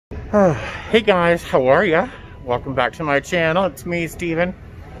Hey guys, how are ya? Welcome back to my channel. It's me, Steven.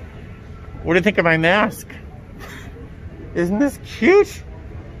 What do you think of my mask? Isn't this cute?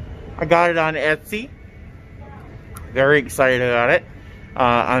 I got it on Etsy. Very excited about it.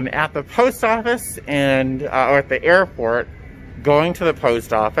 I'm at the post office and or at the airport, going to the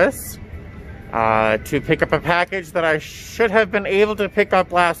post office to pick up a package that I should have been able to pick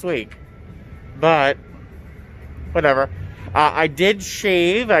up last week. But, whatever. I did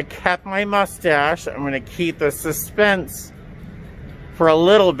shave. I kept my mustache. I'm going to keep the suspense for a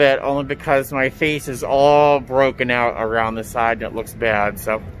little bit, only because my face is all broken out around the side and it looks bad.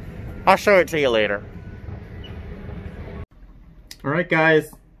 So, I'll show it to you later. Alright guys.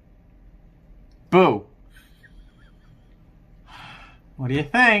 Boo. What do you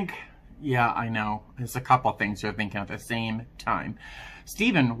think? Yeah, I know. There's a couple things you're thinking at the same time.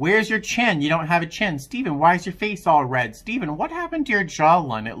 Steven, where's your chin? You don't have a chin. Steven, why is your face all red? Steven, what happened to your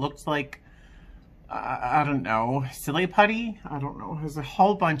jawline? It looks like, I don't know, silly putty? I don't know. There's a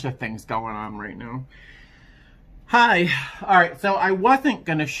whole bunch of things going on right now. Hi. Alright, so I wasn't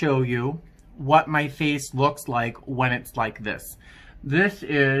going to show you what my face looks like when it's like this. This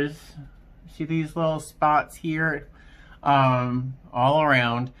is, see these little spots here? All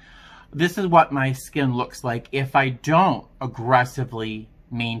around. This is what my skin looks like if I don't aggressively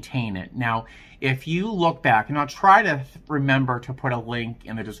maintain it. Now, if you look back, and I'll try to remember to put a link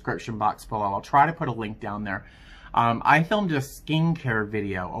in the description box below. I'll try to put a link down there. I filmed a skincare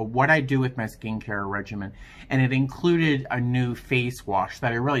video of what I do with my skincare regimen, and it included a new face wash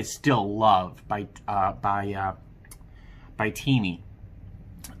that I really still love by Teami.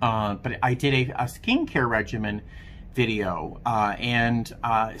 But I did a skincare regimen video, and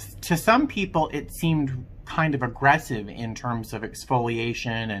to some people it seemed kind of aggressive in terms of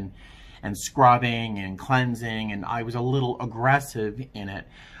exfoliation and scrubbing and cleansing, and I was a little aggressive in it.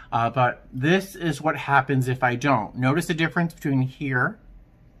 But this is what happens if I don't. Notice the difference between here,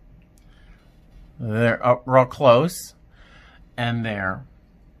 there, up real close, and there.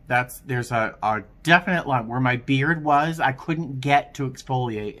 There's a definite line. Where my beard was, I couldn't get to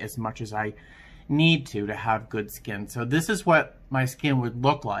exfoliate as much as I need to have good skin. So this is what my skin would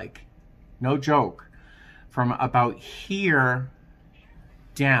look like, no joke, from about here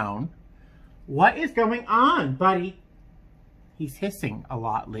down. What is going on, buddy? He's hissing a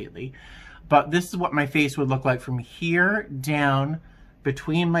lot lately. But this is what my face would look like from here down,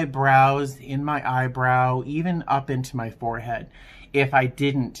 between my brows, in my eyebrow, even up into my forehead, if I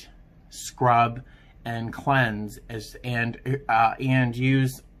didn't scrub and cleanse and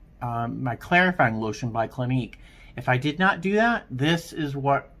use my clarifying lotion by Clinique. If I did not do that, this is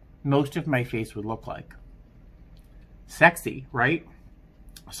what most of my face would look like. Sexy, right?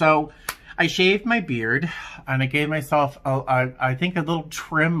 So I shaved my beard and I gave myself, I think, a little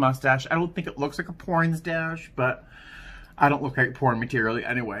trim mustache. I don't think it looks like a porn stash, but I don't look like porn material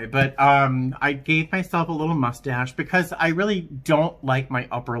anyway. But I gave myself a little mustache because I really don't like my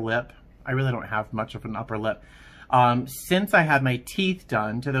upper lip. I really don't have much of an upper lip. Since I had my teeth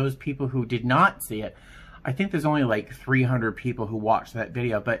done, to those people who did not see it, I think there's only like 300 people who watched that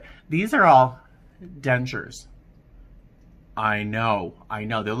video, but these are all dentures. I know,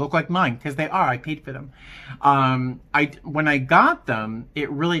 they look like mine, because they are, I paid for them. When I got them, it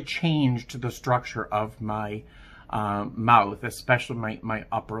really changed the structure of my mouth, especially my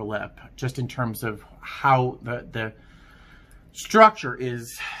upper lip, just in terms of how the structure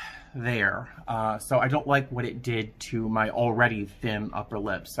is there. So I don't like what it did to my already thin upper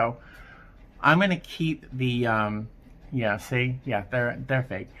lip. So I'm going to keep the, yeah, see? Yeah, they're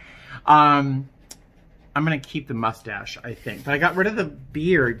fake. I'm going to keep the mustache, I think. But I got rid of the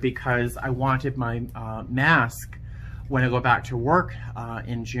beard because I wanted my mask when I go back to work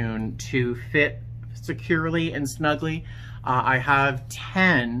in June to fit securely and snugly. I have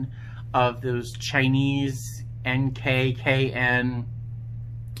 10 of those Chinese NKKN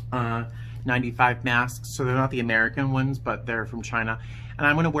 95 masks, so they're not the American ones, but they're from China, and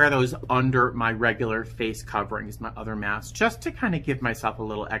I'm going to wear those under my regular face coverings, my other masks, just to kind of give myself a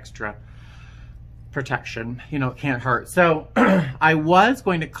little extra protection. You know, it can't hurt. So I was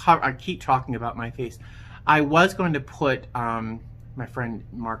going to cover, I keep talking about my face, I was going to put, my friend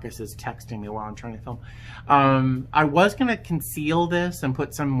Marcus is texting me while I'm trying to film, I was going to conceal this and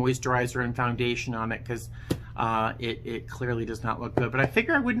put some moisturizer and foundation on it, because it clearly does not look good. But I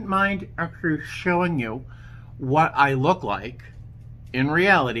figure I wouldn't mind actually showing you what I look like in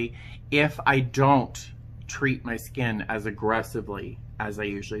reality if I don't treat my skin as aggressively as I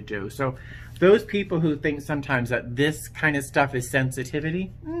usually do. So those people who think sometimes that this kind of stuff is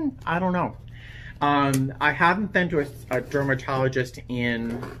sensitivity, I don't know. I haven't been to a dermatologist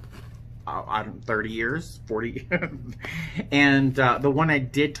in I don't 30 years, 40. And the one I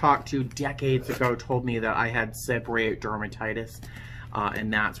did talk to decades ago told me that I had seborrheic dermatitis,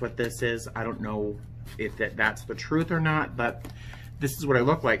 and that's what this is. I don't know if that's the truth or not, but this is what I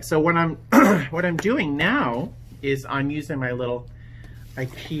look like. So what I'm what I'm doing now is I'm using my little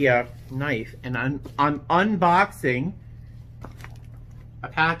IKEA knife, and I'm unboxing a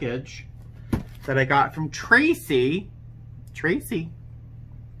package that I got from Tracy. Tracy,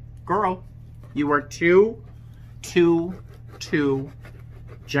 girl, you were too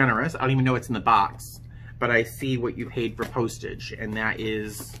generous. I don't even know what's in the box, but I see what you paid for postage, and that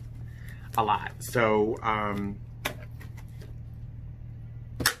is a lot. So, I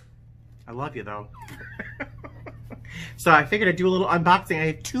love you though. So I figured I'd do a little unboxing. I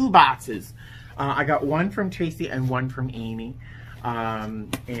have 2 boxes. I got one from Tracy and one from Amy.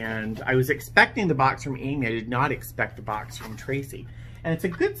 And I was expecting the box from Amy. I did not expect the box from Tracy. And it's a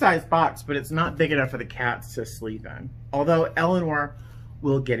good sized box, but it's not big enough for the cats to sleep in. Although Eleanor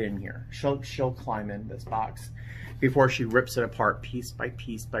will get in here. She'll climb in this box before she rips it apart piece by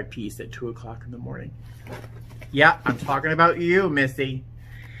piece by piece at 2 o'clock in the morning. Yeah, I'm talking about you, Missy.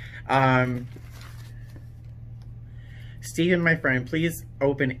 Stephen, my friend, please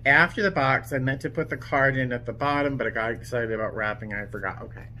open after the box. I meant to put the card in at the bottom, but I got excited about wrapping and I forgot.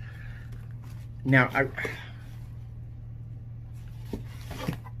 Okay. Now,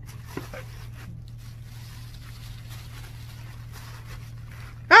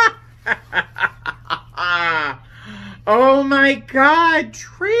 oh my God,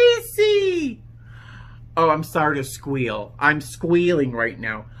 Tracy! Oh, I'm sorry to squeal. I'm squealing right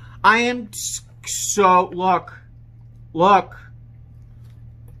now. I am so, look, what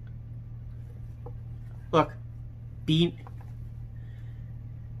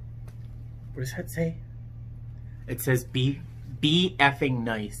does that say? It says be effing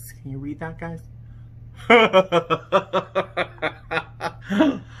nice. Can you read that, guys?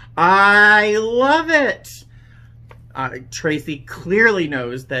 I love it. Tracy clearly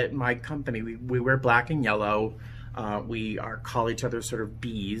knows that my company, we wear black and yellow. We call each other sort of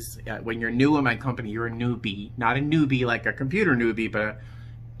bees. When you're new in my company, you're a newbie. Not a newbie like a computer newbie, but a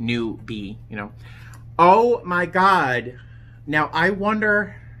new bee, you know. Oh my God. Now I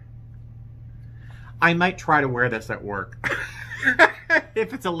wonder, I might try to wear this at work.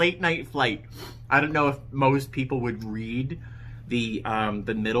 If it's a late night flight. I don't know if most people would read the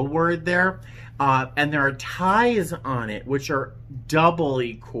middle word there. And there are ties on it, which are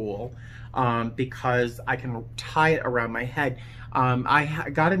doubly cool. Because I can tie it around my head. I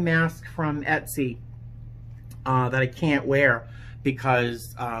got a mask from Etsy that I can't wear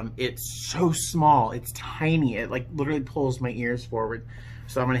because it's so small. It's tiny. It like literally pulls my ears forward.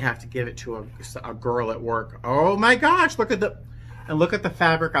 So I'm gonna have to give it to a girl at work. Oh my gosh! Look at the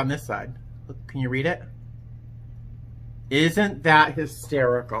fabric on this side. Look, can you read it? Isn't that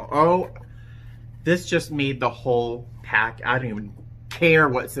hysterical? Oh, this just made the whole pack. I don't even care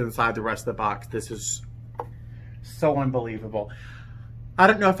what's inside the rest of the box. This is so unbelievable. I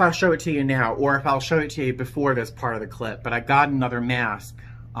don't know if I'll show it to you now or if I'll show it to you before this part of the clip, but I got another mask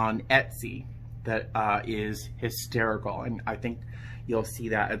on Etsy that is hysterical, and I think you'll see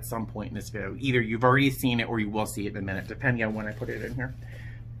that at some point in this video. Either you've already seen it or you will see it in a minute, depending on when I put it in here.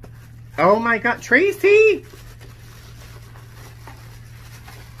 Oh my God, Tracy!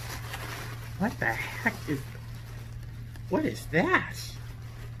 What the heck is... What is that?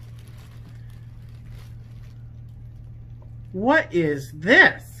 What is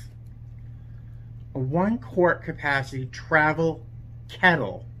this? A 1 quart capacity travel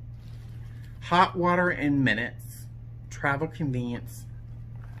kettle. Hot water in minutes. Travel convenience.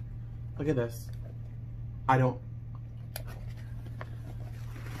 Look at this.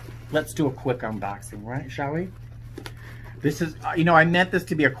 Let's do a quick unboxing, right? Shall we? This is, you know, I meant this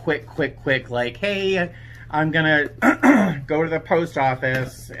to be a quick, like, hey, I'm gonna go to the post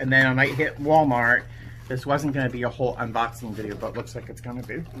office and then I might hit Walmart. This wasn't gonna be a whole unboxing video, but looks like it's gonna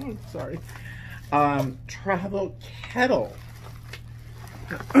be. Oh, sorry. Travel kettle.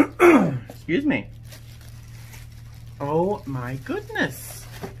 Excuse me. Oh my goodness.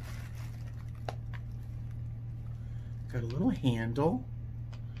 Got a little handle,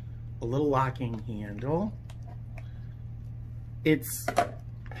 a little locking handle. It's,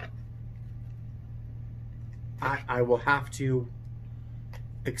 I will have to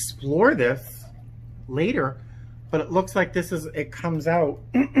explore this later, but it looks like this is, it comes out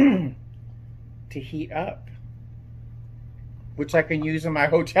to heat up, which I can use in my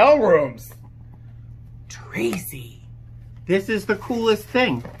hotel rooms. Tracy, this is the coolest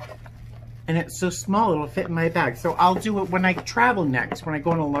thing. And it's so small, it'll fit in my bag. So I'll do it when I travel next. When I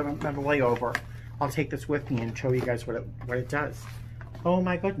go on another layover, I'll take this with me and show you guys what it does. Oh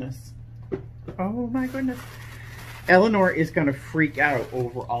my goodness. Oh my goodness. Eleanor is going to freak out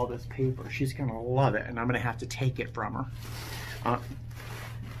over all this paper. She's going to love it, and I'm going to have to take it from her.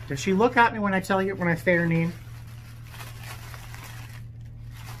 Does she look at me when I say her name?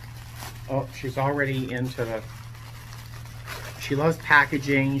 Oh, she's already into the... She loves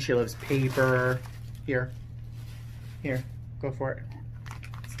packaging. She loves paper. Here. Here. Go for it.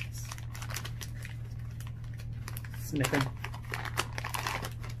 Sniffing.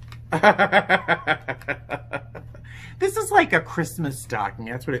 This is like a Christmas stocking.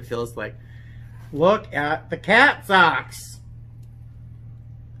 That's what it feels like. Look at the cat socks.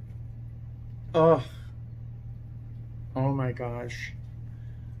 Oh. Oh my gosh.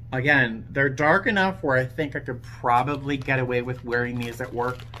 Again, they're dark enough where I think I could probably get away with wearing these at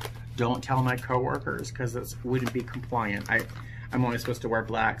work. Don't tell my coworkers because it wouldn't be compliant. I'm only supposed to wear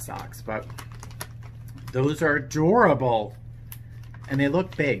black socks, but those are adorable. And they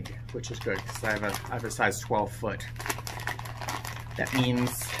look big, which is good because I have a size 12 foot. That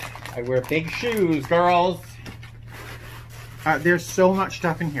means I wear big shoes, girls. There's so much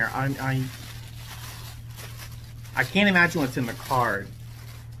stuff in here. I can't imagine what's in the card.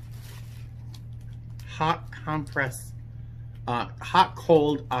 Hot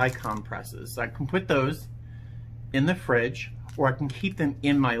cold eye compresses. So I can put those in the fridge, or I can keep them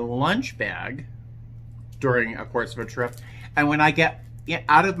in my lunch bag during a course of a trip. And when I get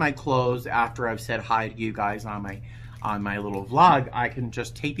out of my clothes after I've said hi to you guys on my little vlog, I can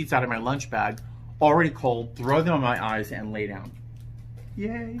just take these out of my lunch bag, already cold, throw them on my eyes, and lay down.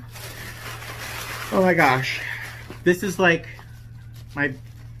 Yay. Oh my gosh. This is like my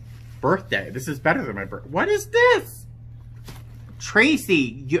birthday. This is better than my birthday. What is this?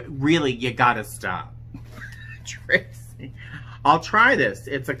 Tracy, you gotta stop. Tracy. I'll try this.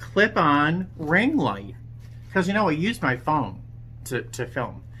 It's a clip-on ring light. Because, you know, I use my phone to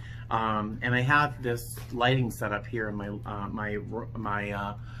film. And I have this lighting set up here in my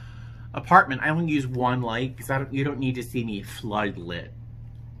apartment. I only use one light because you don't need to see me flood lit.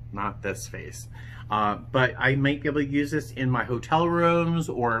 Not this face. But I might be able to use this in my hotel rooms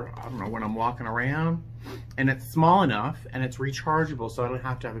or, I don't know, when I'm walking around. And it's small enough and it's rechargeable so I don't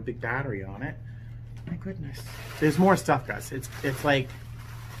have to have a big battery on it. My goodness. There's more stuff, guys. It's like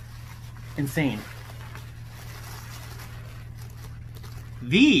insane.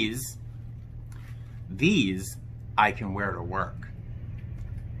 These I can wear to work.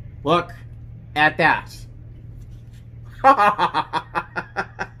 Look at that.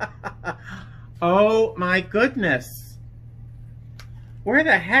 Oh my goodness. Where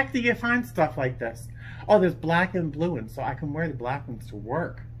the heck do you find stuff like this? Oh, there's black and blue ones, so I can wear the black ones to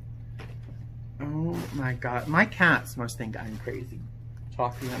work. Oh my God. My cats must think I'm crazy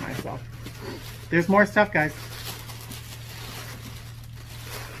talking to myself. There's more stuff, guys.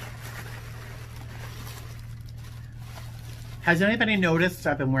 Has anybody noticed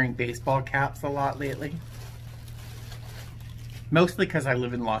I've been wearing baseball caps a lot lately? Mostly because I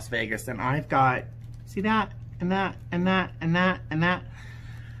live in Las Vegas and I've got, see that, and that, and that, and that, and that.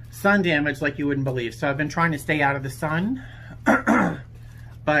 Sun damage like you wouldn't believe. So I've been trying to stay out of the sun.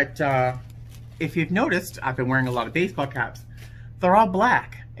 But if you've noticed, I've been wearing a lot of baseball caps. They're all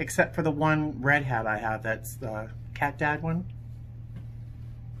black, except for the one red hat I have. That's the Cat Dad one.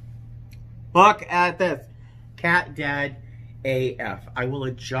 Look at this. Cat Dad AF. I will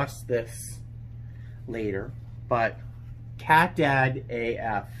adjust this later, but Cat Dad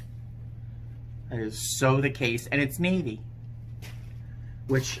AF. That is so the case, and it's navy,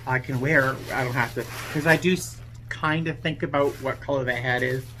 which I can wear. I don't have to, because I do kind of think about what color the hat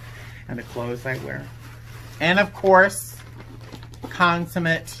is and the clothes I wear. And of course,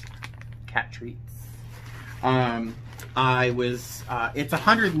 consummate cat treats. It's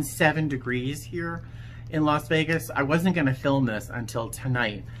 107 degrees here in Las Vegas. I wasn't going to film this until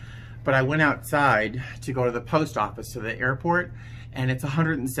tonight, but I went outside to go to the post office to the airport, and it's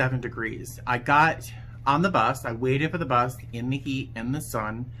 107 degrees. I got on the bus, I waited for the bus in the heat, in the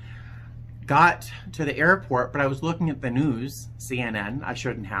sun, got to the airport, but I was looking at the news, CNN, I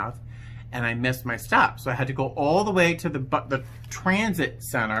shouldn't have, and I missed my stop. So I had to go all the way to the transit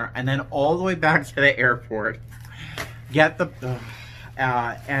center and then all the way back to the airport, get the,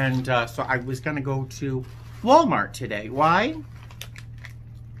 so I was gonna go to Walmart today. Why?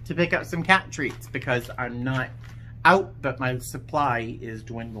 To pick up some cat treats because I'm not out, but my supply is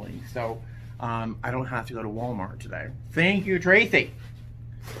dwindling. So I don't have to go to Walmart today. Thank you, Tracy.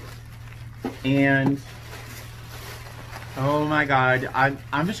 And Oh my God.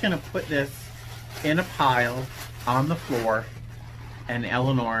 I'm just gonna put this in a pile on the floor, and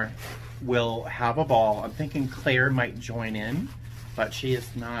Eleanor will have a ball. I'm thinking Claire might join in, but she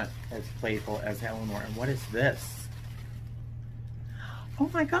is not as playful as Eleanor. And what is this? Oh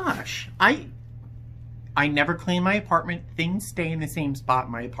my gosh. I never clean my apartment. Things stay in the same spot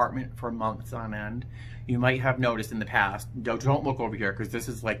in my apartment for months on end. You might have noticed in the past. Don't look over here, because this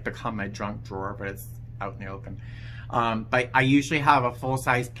is like become my junk drawer, but it's out in the open. But I usually have a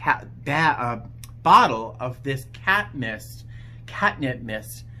full-size bottle of this catnip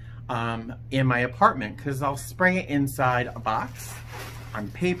mist in my apartment, because I'll spray it inside a box on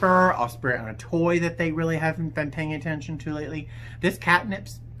paper. I'll spray it on a toy that they really haven't been paying attention to lately. This catnip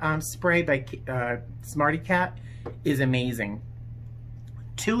spray by Smarty Cat is amazing.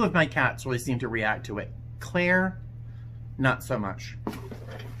 2 of my cats really seem to react to it. Claire, not so much.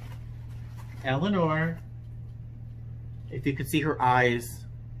 Eleanor, if you could see her eyes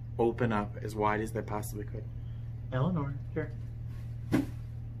open up as wide as they possibly could. Eleanor, here.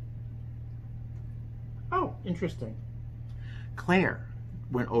 Oh, interesting. Claire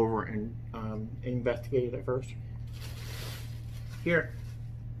went over and investigated it first. Here.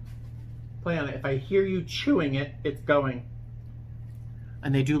 Play on it. If I hear you chewing it, it's going.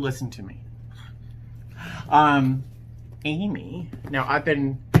 And they do listen to me. Amy. Now, I've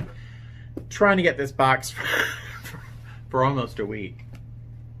been trying to get this box for almost a week.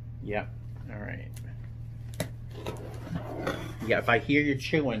 Yep. All right. Yeah, if I hear you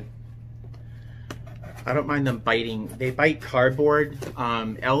chewing, I don't mind them biting. They bite cardboard.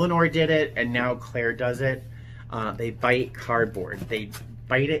 Eleanor did it, and now Claire does it. They bite cardboard. They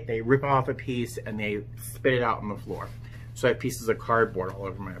bite it, they rip off a piece, and they spit it out on the floor. So I have pieces of cardboard all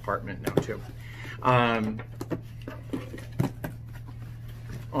over my apartment now, too.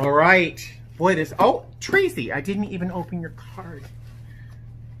 All right. Boy, this... Oh, Tracy, I didn't even open your card.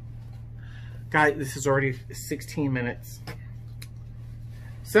 Guys, this is already 16 minutes.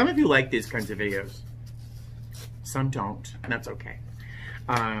 Some of you like these kinds of videos. Some don't, and that's okay.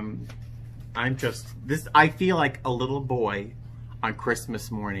 I feel like a little boy on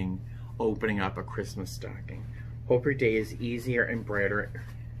Christmas morning opening up a Christmas stocking. Hope your day is easier and brighter.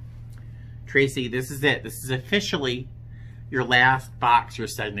 Tracy, this is it. This is officially your last box you're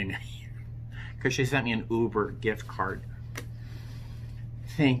sending me. Because she sent me an Uber gift card.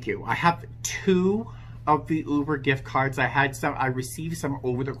 Thank you. I have 2 of the Uber gift cards. I received some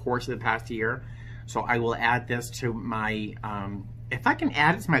over the course of the past year. So I will add this to my, if I can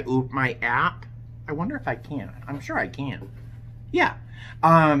add it to my app, I wonder if I can. I'm sure I can. Yeah.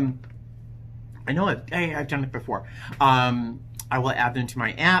 I know I've done it before. I will add them to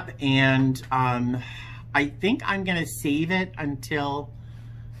my app, and I think I'm going to save it until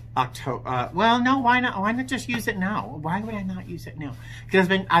October. Well, no, why not? Why not just use it now? Why would I not use it now? Because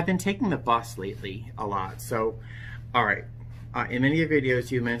I've been taking the bus lately a lot. So, all right. In many of your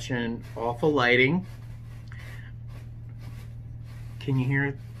videos, you mentioned awful lighting. Can you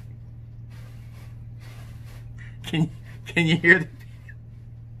hear? Can you hear the...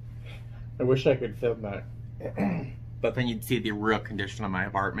 I wish I could film that. But then you'd see the real condition of my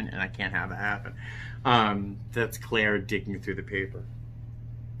apartment, and I can't have that happen. That's Claire digging through the paper.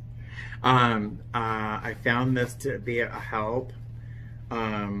 I found this to be a help.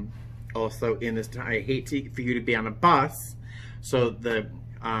 Also, in this time, I hate for you to be on a bus, so the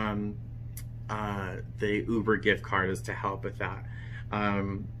Uber gift card is to help with that.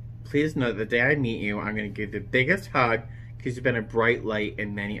 Please know the day I meet you, I'm going to give you the biggest hug, because you've been a bright light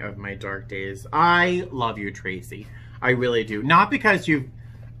in many of my dark days. I love you, Tracy. I really do. Not because you've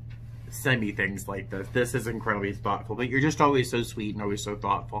sent me things like this. This is incredibly thoughtful, but you're just always so sweet and always so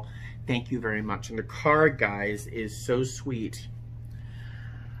thoughtful. Thank you very much. And the card, guys, is so sweet.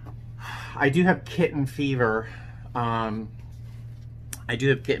 I do have kitten fever. I do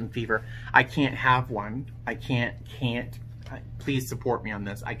have kitten fever. I can't have one. I can't. Please support me on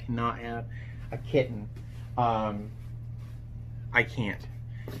this. I cannot have a kitten. I can't.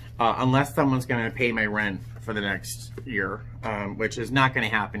 Unless someone's going to pay my rent for the next year, which is not going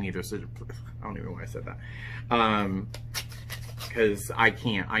to happen either. So I don't even know why I said that. Because I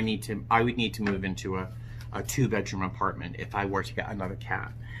can't. I would need to move into a 2-bedroom apartment if I were to get another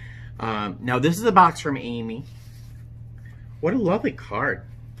cat. Now this is a box from Amy. What a lovely card.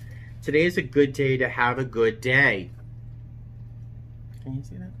 Today is a good day to have a good day. Can you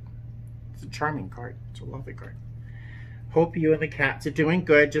see that? It's a charming card. It's a lovely card. Hope you and the cats are doing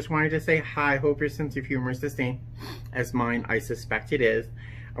good. Just wanted to say hi. Hope your sense of humor is the same as mine. I suspect it is.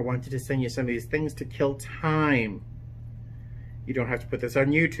 I wanted to send you some of these things to kill time. You don't have to put this on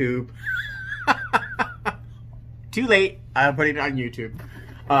YouTube. Too late. I'm putting it on YouTube.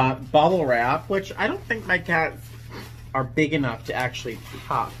 Bubble wrap, which I don't think my cats are big enough to actually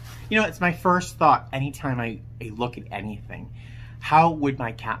pop. You know, it's my first thought anytime I look at anything. How would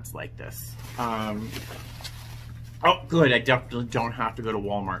my cats like this? Oh, good. I definitely don't have to go to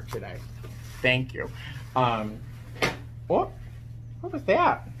Walmart today. Thank you. Oh, what was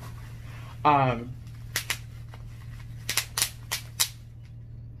that? I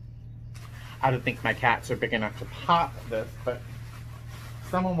don't think my cats are big enough to pop this, but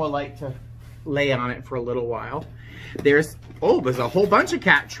someone will like to lay on it for a little while. There's a whole bunch of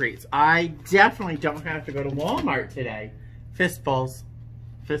cat treats. I definitely don't have to go to Walmart today. Fistfuls.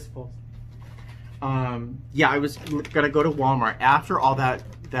 Fistfuls. Yeah, I was gonna go to Walmart after all that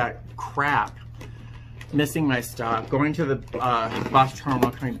crap, missing my stop, going to the bus terminal,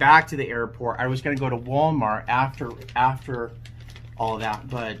 coming back to the airport. I was gonna go to Walmart after all of that,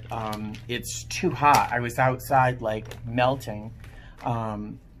 but it's too hot. I was outside like melting.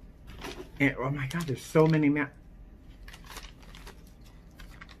 And, oh my God, there's so many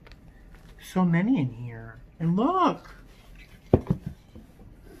in here. And look.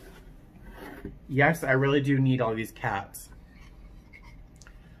 Yes, I really do need all these cats.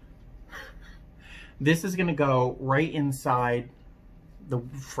 This is gonna go right inside the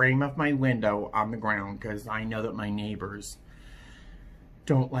frame of my window on the ground because I know that my neighbors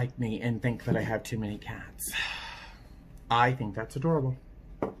don't like me and think that I have too many cats. I think that's adorable.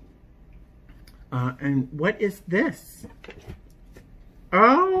 And what is this?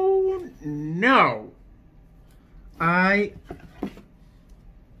 Oh no! Alright,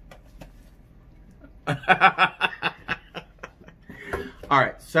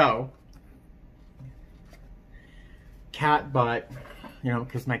 so cat butt, you know,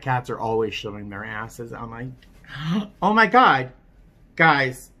 because my cats are always showing their asses. I'm like, oh my God,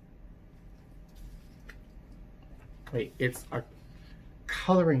 guys. Wait, it's a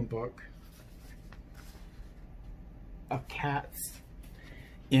coloring book of cats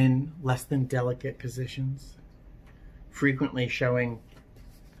in less than delicate positions, frequently showing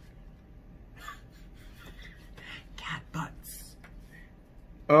cat butts.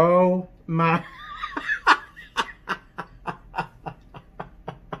 Oh my.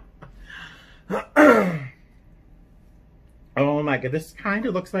 Oh my God, this kind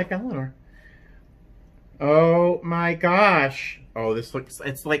of looks like Eleanor. Oh my gosh. Oh, this looks,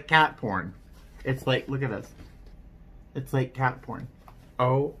 it's like cat porn. It's like, look at this. It's like cat porn.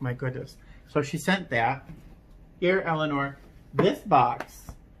 Oh my goodness. So she sent that. Here, Eleanor, this box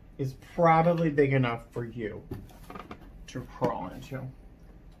is probably big enough for you to crawl into.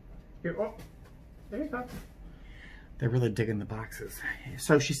 Here, oh, there you go. They're really digging the boxes.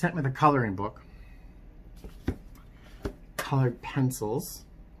 So she sent me the coloring book, colored pencils,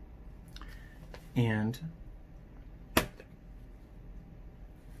 and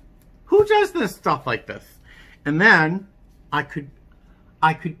who does this stuff like this? And then I could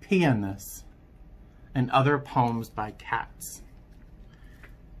pee on this and other poems by cats.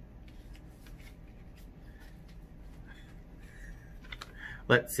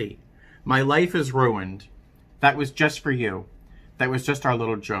 Let's see. My life is ruined. That was just for you. That was just our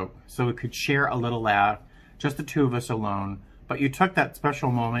little joke. So we could share a little laugh, just the two of us alone. But you took that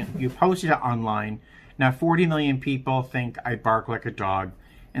special moment, you posted it online. Now 40 million people think I bark like a dog.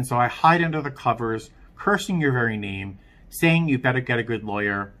 And so I hide under the covers, cursing your very name, saying you better get a good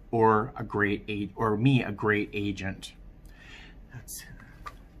lawyer or a great agent. That's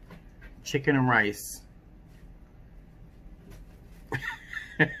chicken and rice.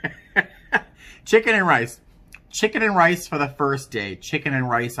 Chicken and rice. Chicken and rice for the first day. Chicken and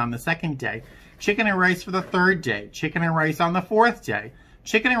rice on the second day. Chicken and rice for the third day. Chicken and rice on the fourth day.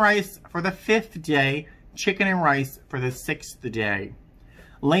 Chicken and rice for the fifth day. Chicken and rice for the sixth day.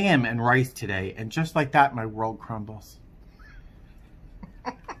 Lamb and rice today. And just like that, my world crumbles.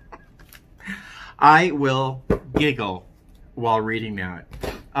 I will giggle while reading that.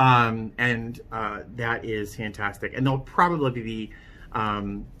 That is fantastic. And there'll probably be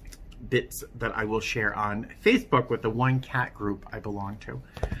bits that I will share on Facebook with the one cat group I belong to.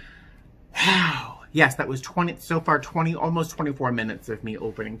 Wow. Yes, that was almost 24 minutes of me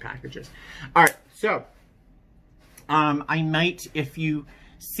opening packages. All right, so I might, if you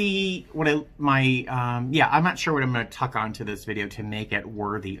see what I'm not sure what I'm going to tuck onto this video to make it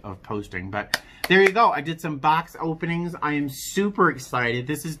worthy of posting, but there you go. I did some box openings. I am super excited.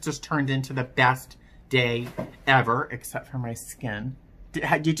 This has just turned into the best day ever, except for my skin.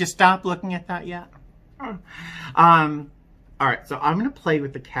 Did you stop looking at that yet? All right, so I'm going to play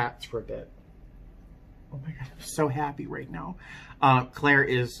with the cats for a bit. Oh my God, I'm so happy right now. Claire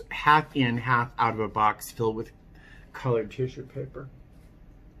is half in, half out of a box filled with colored tissue paper.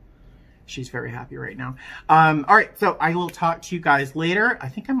 She's very happy right now. All right, so I will talk to you guys later. I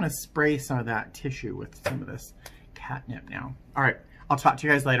think I'm going to spray some of that tissue with some of this catnip now. All right, I'll talk to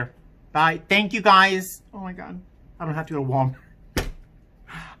you guys later. Bye. Thank you, guys. Oh, my God. I don't have to go to Walmart.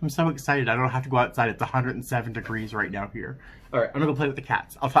 I'm so excited. I don't have to go outside. It's 107 degrees right now here. All right, I'm going to go play with the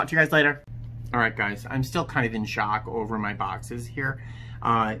cats. I'll talk to you guys later. All right, guys. I'm still kind of in shock over my boxes here.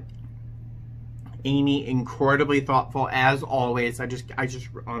 Amy, incredibly thoughtful as always. I just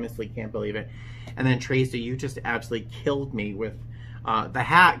honestly can't believe it. And then Tracy, you just absolutely killed me with the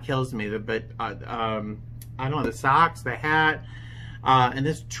hat. Kills me, but I don't know, the socks, the hat, and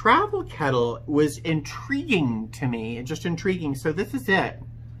this travel kettle was intriguing to me. Just intriguing. So this is it.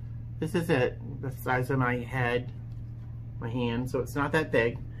 This is it. The size of my head, my hand. So it's not that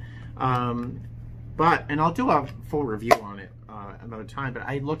big. And I'll do a full review on it another time, but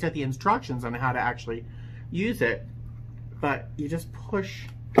I looked at the instructions on how to actually use it, but you just push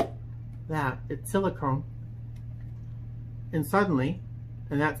that, it's silicone, and suddenly,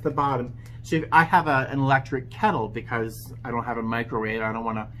 and that's the bottom. So I have an electric kettle because I don't have a microwave. I don't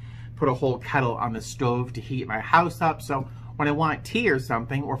want to put a whole kettle on the stove to heat my house up. So when I want tea or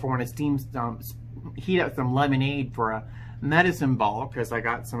something, or if I want to heat up some lemonade for a medicine ball, because I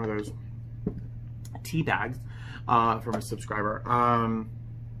got some of those tea bags from a subscriber,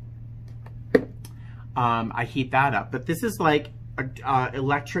 I heat that up. But this is like a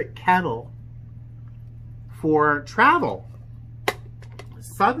electric kettle for travel.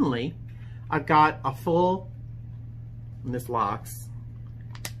 Suddenly I've got a full, and this locks,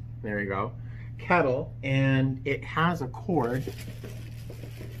 there you go, kettle, and it has a cord,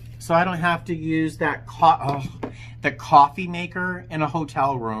 so I don't have to use that the coffee maker in a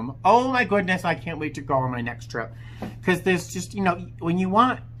hotel room. Oh my goodness, I can't wait to go on my next trip. Because there's just, you know, when you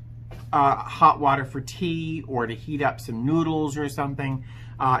want hot water for tea or to heat up some noodles or something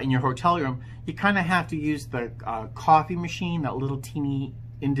in your hotel room, you kind of have to use the coffee machine, that little teeny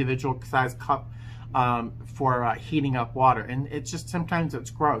individual size cup for heating up water. And it's just, sometimes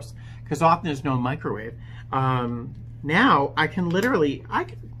it's gross because often there's no microwave. Now I can literally,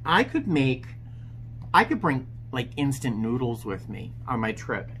 I could bring like instant noodles with me on my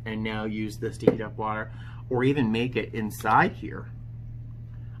trip and now use this to heat up water, or even make it inside here.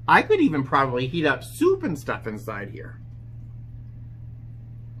 I could even probably heat up soup and stuff inside here.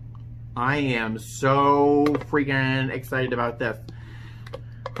 I am so freaking excited about this.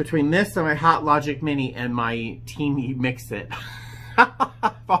 Between this and my Hot Logic Mini and my Teamy Mix-It, a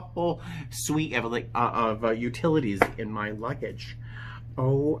whole suite of utilities in my luggage.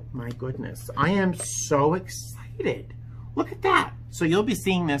 Oh my goodness. I am so excited. Look at that. So you'll be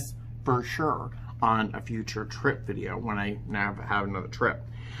seeing this for sure on a future trip video when I now have another trip.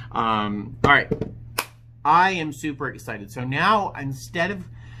 All right. I am super excited. So now, instead of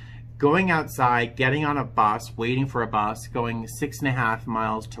going outside, getting on a bus, waiting for a bus, going 6.5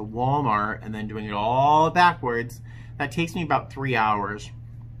 miles to Walmart, and then doing it all backwards, that takes me about 3 hours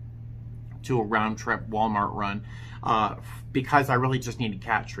to a round trip Walmart run. Because I really just needed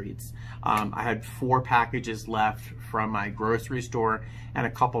cat treats. I had 4 packages left from my grocery store and a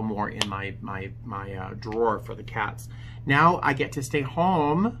couple more in my drawer for the cats. Now I get to stay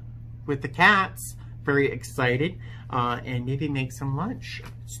home with the cats, very excited, and maybe make some lunch.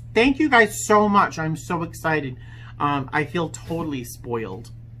 Thank you guys so much. I'm so excited. I feel totally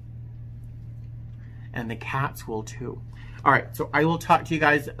spoiled. And the cats will too. All right, so I will talk to you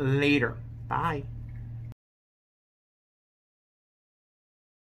guys later. Bye.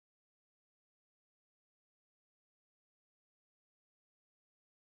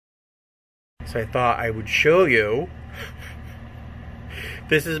 So I thought I would show you.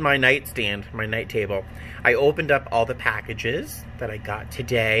 This is my nightstand, my night table. I opened up all the packages that I got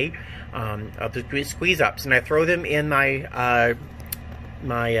today of the squeeze ups, and I throw them in my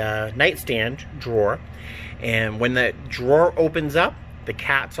nightstand drawer. And when the drawer opens up, the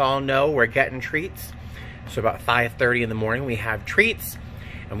cats all know we're getting treats. So about 5:30 in the morning, we have treats.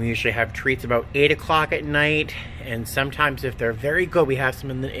 And we usually have treats about 8 o'clock at night. And sometimes if they're very good, we have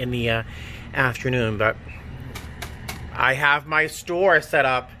some in the afternoon. But I have my store set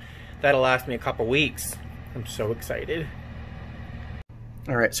up that'll last me a couple weeks. I'm so excited.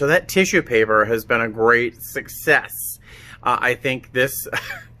 All right, so that tissue paper has been a great success. I think this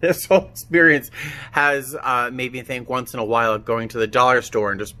this whole experience has made me think once in a while of going to the dollar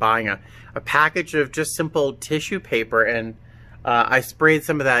store and just buying a package of just simple tissue paper. And I sprayed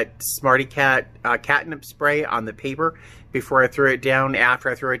some of that Smarty Cat catnip spray on the paper before I threw it down, after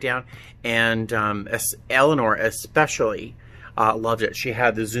I threw it down. And Eleanor especially Loved it. She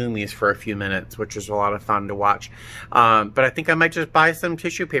had the zoomies for a few minutes, which was a lot of fun to watch. But I think I might just buy some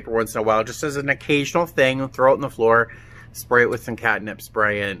tissue paper once in a while, just as an occasional thing, throw it on the floor, spray it with some catnip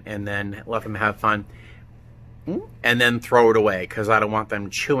spray, and then let them have fun. And then throw it away, because I don't want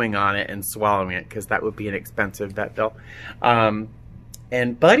them chewing on it and swallowing it, because that would be an expensive vet bill.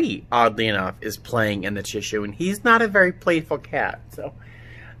 And Buddy, oddly enough, is playing in the tissue, and he's not a very playful cat, so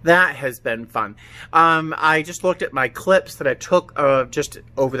that has been fun. I just looked at my clips that I took just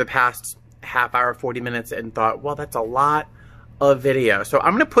over the past half hour, 40 minutes, and thought, well, that's a lot of video. So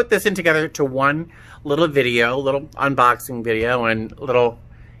I'm going to put this in together to one little video, little unboxing video, and little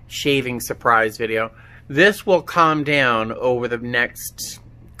shaving surprise video. This will calm down over the next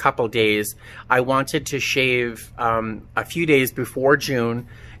couple days. I wanted to shave a few days before June,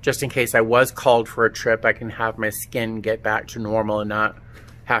 just in case I was called for a trip. I can have my skin get back to normal and not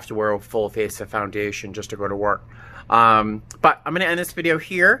have to wear a full face of foundation just to go to work. But I'm going to end this video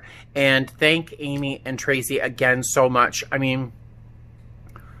here and thank Amy and Tracy again so much. I mean,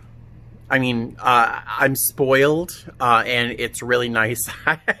 I'm spoiled, and it's really nice.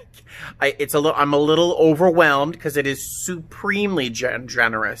 I'm a little overwhelmed because it is supremely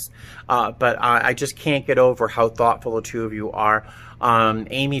generous, but I just can't get over how thoughtful the two of you are.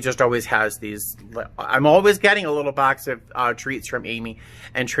 Amy just always has these. I'm always getting a little box of treats from Amy,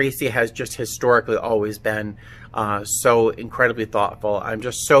 and Tracy has just historically always been so incredibly thoughtful. I'm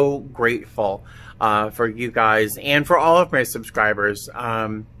just so grateful for you guys and for all of my subscribers.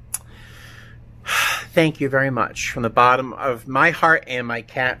 Thank you very much from the bottom of my heart and my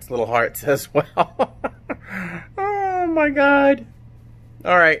cat's little hearts as well. Oh my God.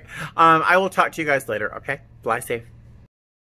 All right. I will talk to you guys later. Okay. Fly safe.